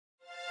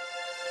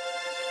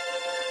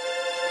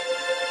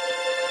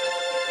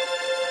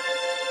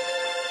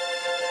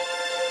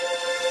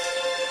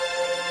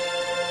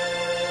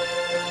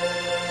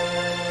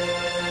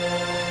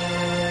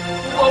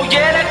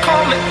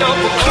call me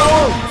double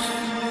close.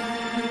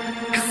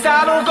 Cause I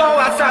don't go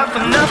outside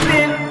for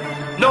nothing.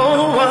 No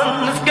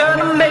one is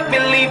gonna make me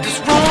leave this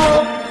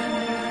room.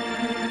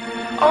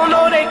 Oh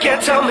no, they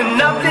can't tell me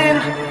nothing.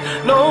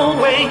 No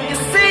way, you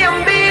see I'm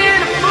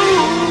being a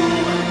fool.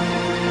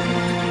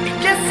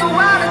 Yes, so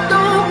I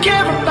don't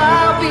care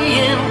about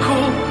being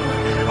cool.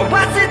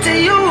 What's it to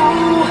you?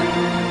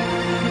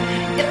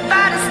 If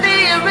I just stay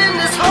here in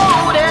this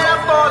hole that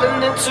I've fallen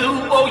into.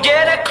 Oh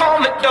yeah, they call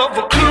me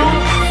double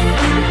Q.